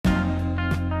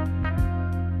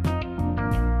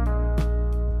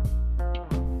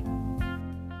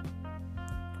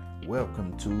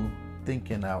welcome to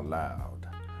Thinking Out Loud.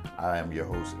 I am your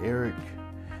host, Eric.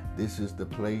 This is the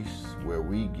place where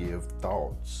we give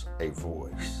thoughts a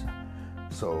voice.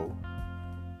 So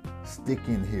stick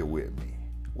in here with me,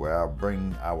 where I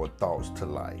bring our thoughts to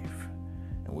life.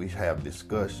 And we have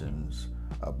discussions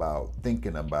about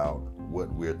thinking about what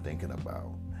we're thinking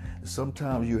about.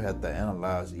 Sometimes you have to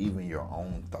analyze even your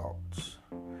own thoughts.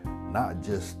 Not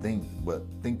just think, but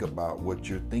think about what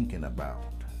you're thinking about.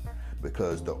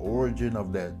 Because the origin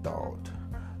of that thought,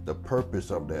 the purpose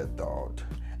of that thought,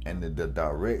 and the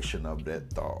direction of that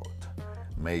thought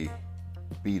may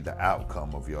be the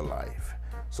outcome of your life.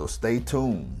 So stay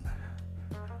tuned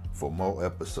for more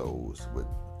episodes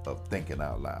of Thinking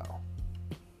Out Loud.